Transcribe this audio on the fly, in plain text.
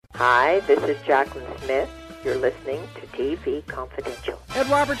Hi, this is Jacqueline Smith. You're listening to TV Confidential. Ed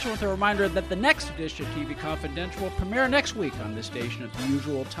Roberts with a reminder that the next edition of TV Confidential will premiere next week on this station at the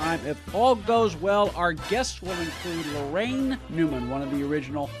usual time. If all goes well, our guests will include Lorraine Newman, one of the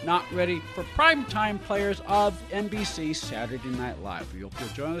original Not Ready for Primetime players of NBC's Saturday Night Live. We hope you'll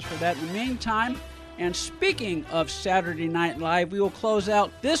join us for that. In the meantime, and speaking of Saturday Night Live, we will close out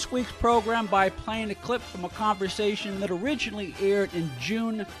this week's program by playing a clip from a conversation that originally aired in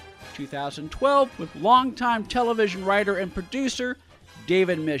June 2012 with longtime television writer and producer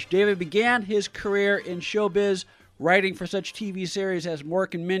David Mish. David began his career in showbiz writing for such TV series as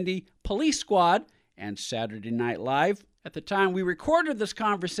Mork and Mindy, Police Squad, and Saturday Night Live. At the time we recorded this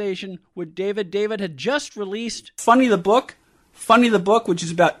conversation with David had just released Funny the Book, which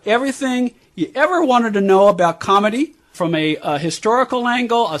is about everything you ever wanted to know about comedy from a historical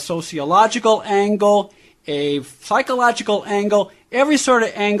angle, a sociological angle, a psychological angle, every sort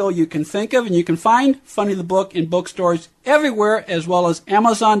of angle you can think of, and you can find Funny the Book in bookstores everywhere, as well as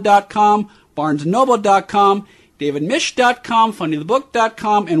Amazon.com, BarnesandNoble.com, DavidMish.com,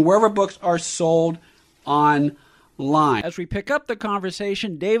 FunnyTheBook.com, and wherever books are sold online. As we pick up the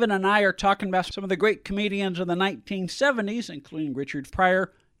conversation, David and I are talking about some of the great comedians of the 1970s, including Richard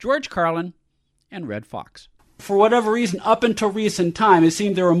Pryor, George Carlin, and Red Fox. For whatever reason, up until recent time, it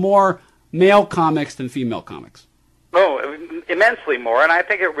seemed there were more male comics than female comics. Oh, immensely more, and I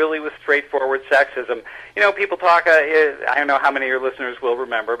think it really was straightforward sexism. You know, people talk, I don't know how many of your listeners will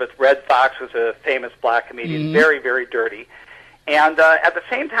remember, but Red Fox was a famous black comedian, very, very dirty. And at the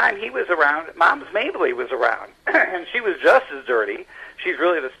same time he was around, Moms Mabley was around, and she was just as dirty. She's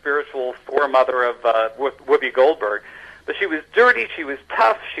really the spiritual foremother of Whoopi Goldberg. But she was dirty, she was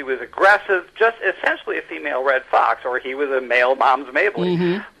tough, she was aggressive, just essentially a female Red Fox, or he was a male Moms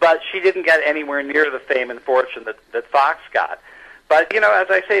Mabley. But she didn't get anywhere near the fame and fortune that Fox got. But, you know, as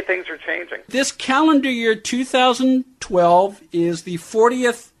I say, things are changing. This calendar year, 2012, is the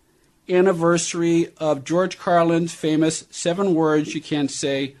 40th anniversary of George Carlin's famous 7 words you can't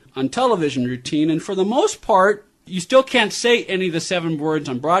say on television routine. And for the most part, you still can't say any of the 7 words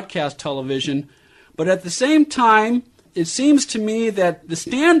on broadcast television. But at the same time, it seems to me that the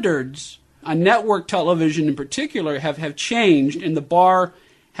standards on network television in particular have changed, and the bar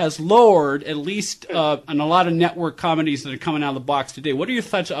has lowered, at least on a lot of network comedies that are coming out of the box today. What are your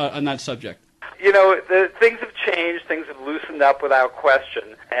thoughts on that subject? You know, things have changed, things have loosened up without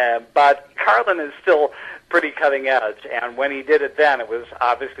question, but Carlin is still pretty cutting edge, and when he did it then, it was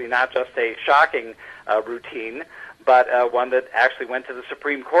obviously not just a shocking routine, but one that actually went to the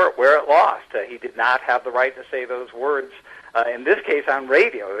Supreme Court where it lost. He did not have the right to say those words, in this case on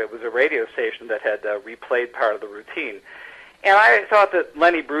radio. It was a radio station that had replayed part of the routine. And I thought that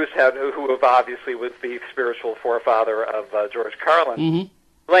Lenny Bruce, who obviously was the spiritual forefather of George Carlin,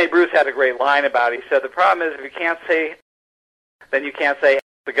 Lenny Bruce had a great line about it. He said, the problem is if you can't say, then you can't say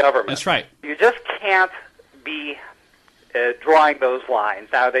the government. That's right. You just can't be drawing those lines.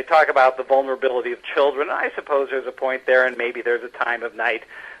 Now, they talk about the vulnerability of children. I suppose there's a point there, and maybe there's a time of night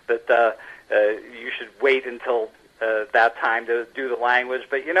that you should wait until that time to do the language.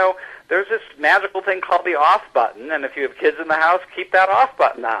 But, you know, there's this magical thing called the off button, and if you have kids in the house, keep that off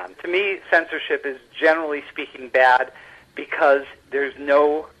button on. To me, censorship is generally speaking bad because there's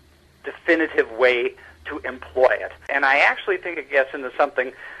no definitive way to employ it. And I actually think it gets into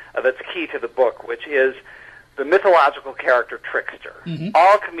something that's key to the book, which is the mythological character Trickster.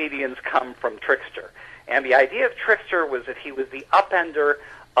 All comedians come from Trickster. And the idea of Trickster was that he was the upender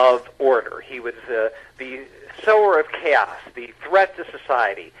of order. He was the sower of chaos, the threat to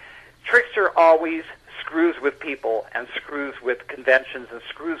society. Trickster always screws with people and screws with conventions and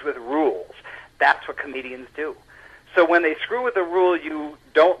screws with rules. That's what comedians do. So when they screw with a rule you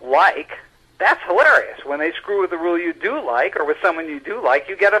don't like, that's hilarious. When they screw with a rule you do like, or with someone you do like,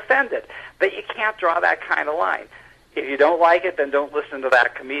 you get offended. But you can't draw that kind of line. If you don't like it, then don't listen to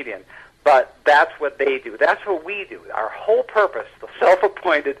that comedian. But that's what they do. That's what we do. Our whole purpose, the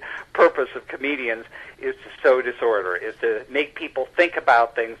self-appointed purpose of comedians, is to sow disorder, is to make people think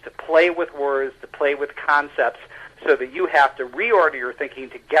about things, to play with words, to play with concepts, so that you have to reorder your thinking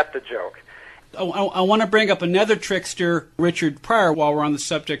to get the joke. I want to bring up another trickster, Richard Pryor, while we're on the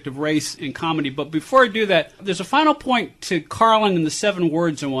subject of race and comedy. But before I do that, there's a final point to Carlin and the 7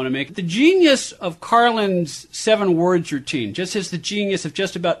 words I want to make. The genius of Carlin's 7 words routine, just as the genius of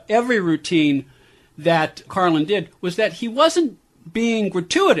just about every routine that Carlin did, was that he wasn't being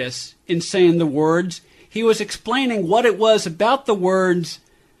gratuitous in saying the words. He was explaining what it was about the words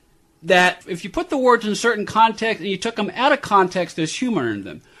that if you put the words in a certain context and you took them out of context, there's humor in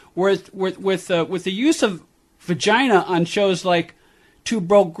them. Whereas with the use of vagina on shows like two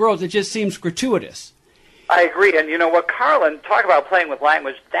broke girls. It just seems gratuitous. I agree. And you know what, Carlin, talk about playing with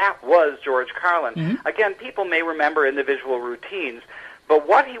language, that was George Carlin. Mm-hmm. Again, people may remember individual routines, but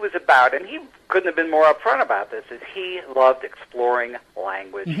what he was about, and he couldn't have been more upfront about this, is he loved exploring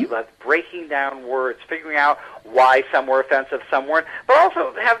language. Mm-hmm. He loved breaking down words, figuring out why some were offensive, some weren't, but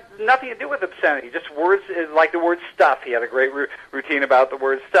also have nothing to do with obscenity, just words like the word stuff. He had a great routine about the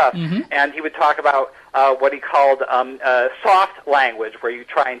word stuff. Mm-hmm. And he would talk about what he called soft language, where you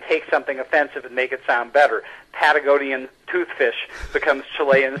try and take something offensive and make it sound better. Patagonian toothfish becomes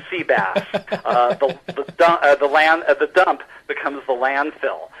Chilean sea bass. The dump becomes the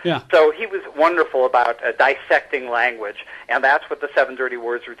landfill. Yeah. So he was wonderful about dissecting language, and that's what the 7 Dirty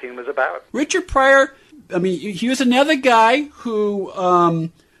Words routine was about. Richard Pryor, I mean, he was another guy who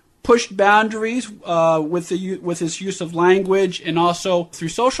pushed boundaries with his use of language and also through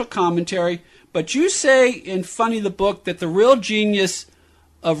social commentary. But you say in Funny the Book that the real genius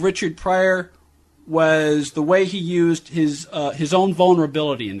of Richard Pryor was the way he used his own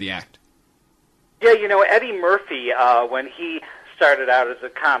vulnerability in the act. Yeah, you know, Eddie Murphy, when he started out as a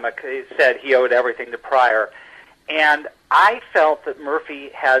comic, he said he owed everything to Pryor. And I felt that Murphy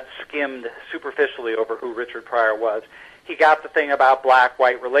had skimmed superficially over who Richard Pryor was. He got the thing about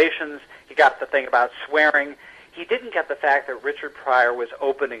black-white relations. He got the thing about swearing. He didn't get the fact that Richard Pryor was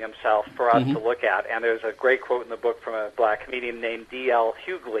opening himself for us to look at. And there's a great quote in the book from a black comedian named D.L.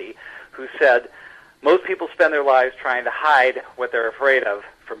 Hughley, who said, "Most people spend their lives trying to hide what they're afraid of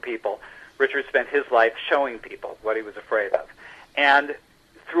from people. Richard spent his life showing people what he was afraid of." And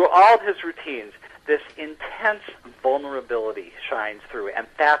through all of his routines, this intense vulnerability shines through, and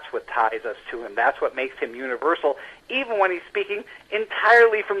that's what ties us to him. That's what makes him universal. Even when he's speaking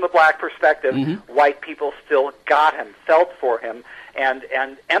entirely from the black perspective, white people still got him, felt for him, and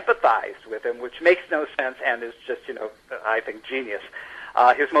empathized with him, which makes no sense and is just, you know, I think, genius.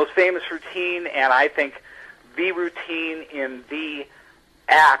 His most famous routine, and I think the routine in the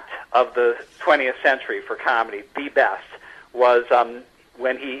act of the 20th century for comedy, the best, was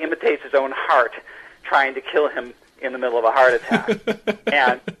when he imitates his own heart trying to kill him in the middle of a heart attack.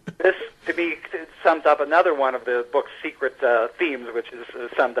 And this, to me, sums up another one of the book's secret themes, which is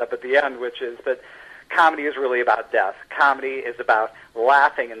summed up at the end, which is that comedy is really about death. Comedy is about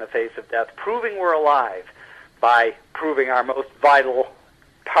laughing in the face of death, proving we're alive by proving our most vital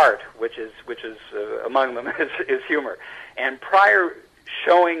part, which is among them is humor. And Pryor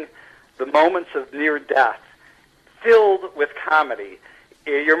showing the moments of near death filled with comedy,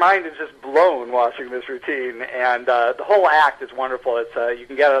 your mind is just blown watching this routine, and the whole act is wonderful. It's you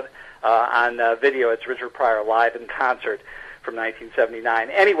can get it on video. It's Richard Pryor live in concert from 1979.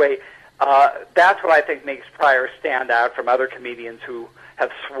 Anyway, that's what I think makes Pryor stand out from other comedians who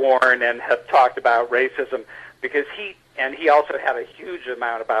have sworn and have talked about racism, because he also had a huge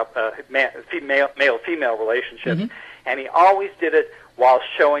amount about male-female relationships, and he always did it while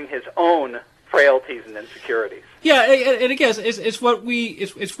showing his own frailties and insecurities. Yeah, and again, it's what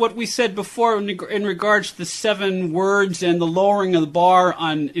we said before in regards to the 7 words and the lowering of the bar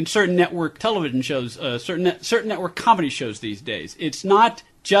in certain network television shows, certain network comedy shows these days. It's not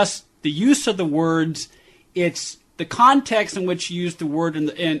just the use of the words; it's the context in which you use the word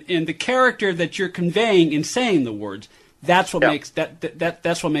and the character that you're conveying in saying the words. That's what makes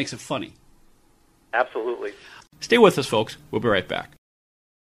that's what makes it funny. Absolutely. Stay with us, folks. We'll be right back.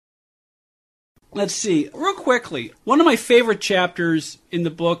 Let's see, real quickly. One of my favorite chapters in the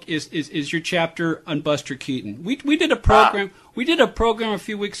book is your chapter on Buster Keaton. We did a program. We did a program a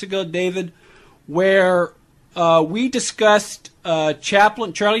few weeks ago, David, where we discussed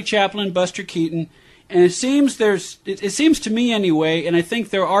Charlie Chaplin, Buster Keaton, and it seems to me anyway, and I think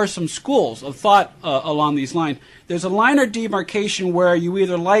there are some schools of thought along these lines. There's a line of demarcation where you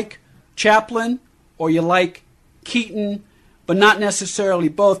either like Chaplin or you like Keaton, but not necessarily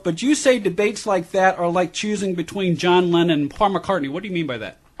both. But you say debates like that are like choosing between John Lennon and Paul McCartney. What do you mean by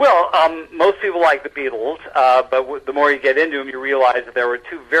that? Well, most people like the Beatles, but the more you get into them, you realize that there were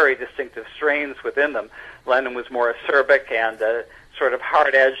two very distinctive strains within them. Lennon was more acerbic and sort of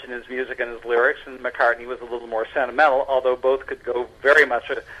hard-edged in his music and his lyrics, and McCartney was a little more sentimental, although both could go very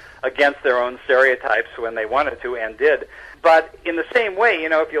much against their own stereotypes when they wanted to, and did. But in the same way, you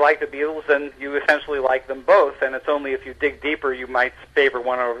know, if you like the Beatles, then you essentially like them both, and it's only if you dig deeper you might favor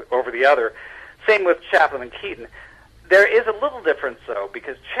one over the other. Same with Chaplin and Keaton. There is a little difference, though,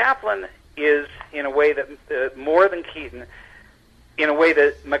 because Chaplin is, in a way that more than Keaton, in a way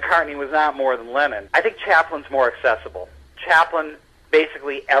that McCartney was not more than Lennon. I think Chaplin's more accessible. Chaplin,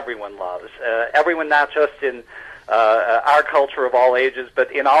 basically everyone loves. Everyone, not just in our culture of all ages,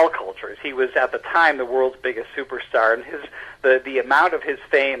 but in all cultures. He was, at the time, the world's biggest superstar, and the amount of his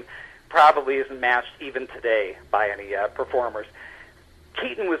fame probably isn't matched even today by any performers.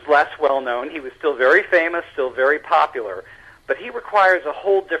 Keaton was less well-known. He was still very famous, still very popular, but he requires a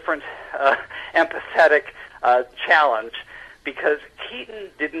whole different empathetic challenge, because Keaton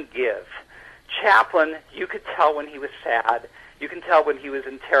didn't give. Chaplin, you could tell when he was sad. You can tell when he was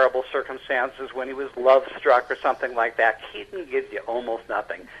in terrible circumstances, when he was love-struck or something like that. Keaton gives you almost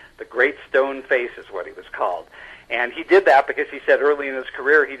nothing. The great stone face is what he was called. And he did that because he said early in his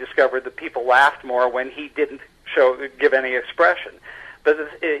career he discovered that people laughed more when he didn't give any expression. But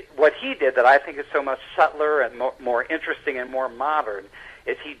what he did that I think is so much subtler and more interesting and more modern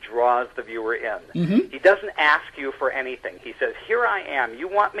is he draws the viewer in. Mm-hmm. He doesn't ask you for anything. He says, here I am. You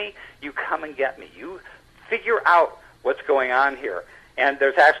want me? You come and get me. You figure out what's going on here. And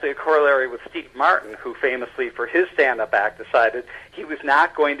there's actually a corollary with Steve Martin, who famously for his stand-up act decided he was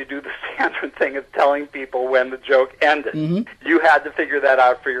not going to do the standard thing of telling people when the joke ended. Mm-hmm. You had to figure that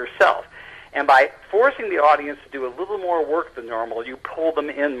out for yourself. And by forcing the audience to do a little more work than normal, you pull them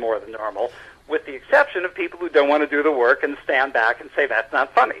in more than normal, with the exception of people who don't want to do the work and stand back and say, that's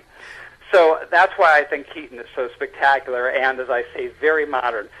not funny. So that's why I think Keaton is so spectacular and, as I say, very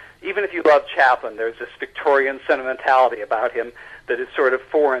modern. Even if you love Chaplin, there's this Victorian sentimentality about him that is sort of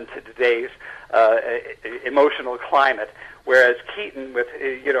foreign to today's emotional climate, whereas Keaton, with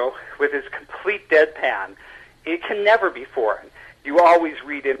his complete deadpan, it can never be foreign. You always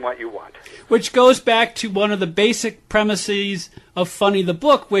read in what you want. Which goes back to one of the basic premises of Funny the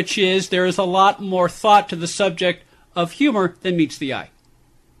Book, which is there is a lot more thought to the subject of humor than meets the eye.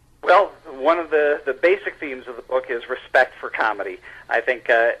 Well, one of the basic themes of the book is respect for comedy. I think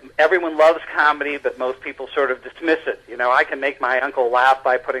everyone loves comedy, but most people sort of dismiss it. You know, I can make my uncle laugh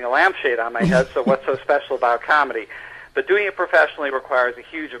by putting a lampshade on my head, so what's so special about comedy? But doing it professionally requires a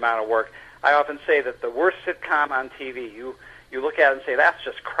huge amount of work. I often say that the worst sitcom on TV, you look at it and say, that's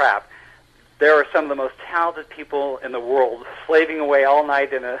just crap. There are some of the most talented people in the world slaving away all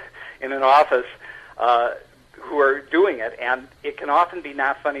night in an office who are doing it, and it can often be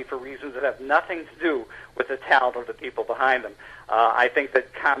not funny for reasons that have nothing to do with the talent of the people behind them. I think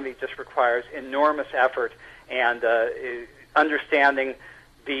that comedy just requires enormous effort, and understanding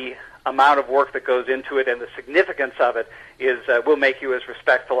the amount of work that goes into it and the significance of it will make you as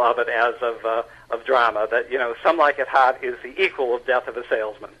respectful of it as of drama. That, Some Like It Hot is the equal of Death of a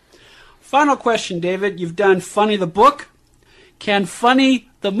Salesman. Final question, David. You've done Funny the Book. Can Funny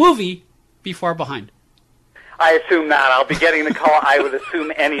the Movie be far behind? I assume not. I'll be getting the call, I would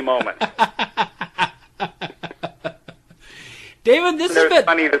assume, any moment. David, this has been...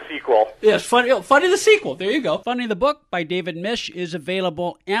 Funny the Sequel. Yes, Funny the Sequel. There you go. Funny the Book by David Misch is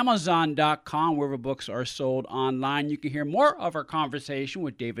available Amazon.com, wherever books are sold online. You can hear more of our conversation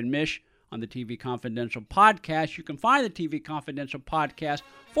with David Misch on the TV Confidential podcast. You can find the TV Confidential podcast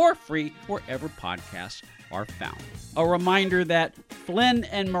for free wherever podcasts are found. A reminder that Flynn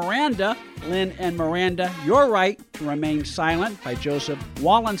and Miranda, Your Right to Remain Silent by Joseph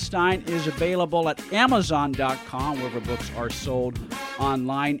Wallenstein is available at Amazon.com, wherever books are sold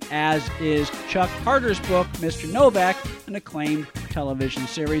online, as is Chuck Carter's book, Mr. Novak, an acclaimed television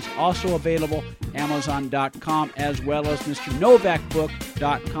series, also available Amazon.com, as well as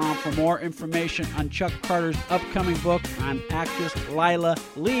MrNovakBook.com. For more information on Chuck Carter's upcoming book on actress Lila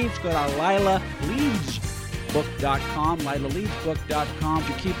Leeds, go to LilaLeedsBook.com,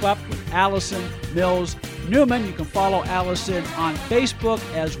 to keep up with Allison Mills Newman. You can follow Allison on Facebook,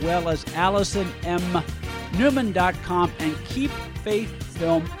 as well as AllisonMNewman.com and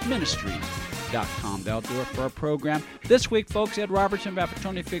KeepFaithFilmMinistries.com. That'll do it for our program this week, folks. Ed Robertson,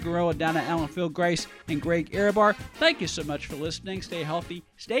 Tony Figueroa, Donna Allen, Phil Grace, and Greg Ehrbar. Thank you so much for listening. Stay healthy,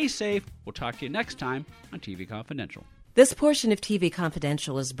 stay safe. We'll talk to you next time on TV Confidential. This portion of TV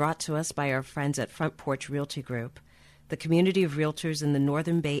Confidential is brought to us by our friends at Front Porch Realty Group, the community of realtors in the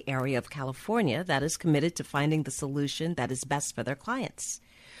Northern Bay Area of California that is committed to finding the solution that is best for their clients.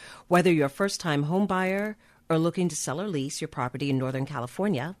 Whether you're a first-time home buyer or looking to sell or lease your property in Northern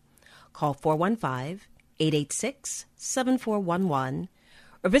California, call 415-886-7411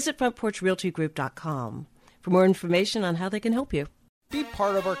 or visit FrontPorchRealtyGroup.com for more information on how they can help you. Be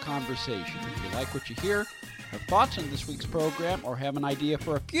part of our conversation. If you like what you hear, have thoughts on this week's program, or have an idea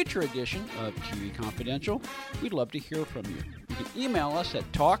for a future edition of TV Confidential, we'd love to hear from you. You can email us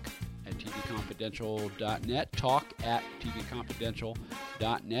at talk@tvconfidential.net,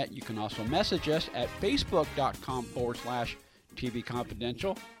 talk@tvconfidential.net. You can also message us at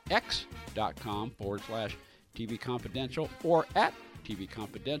facebook.com/tvconfidential, x.com/tvconfidential, or at TV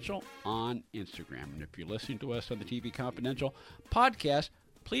Confidential on Instagram. And if you're listening to us on the TV Confidential podcast,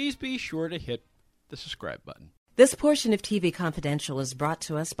 please be sure to hit the subscribe button. This portion of TV Confidential is brought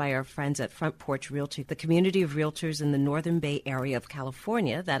to us by our friends at Front Porch Realty, the community of realtors in the Northern Bay area of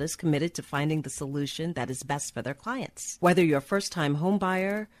California that is committed to finding the solution that is best for their clients. Whether you're a first-time home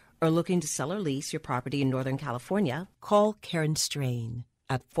buyer or looking to sell or lease your property in Northern California, call Karen Strain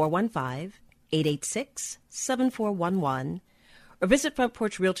at 415-886-7411 or visit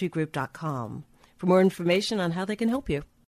frontporchrealtygroup.com for more information on how they can help you.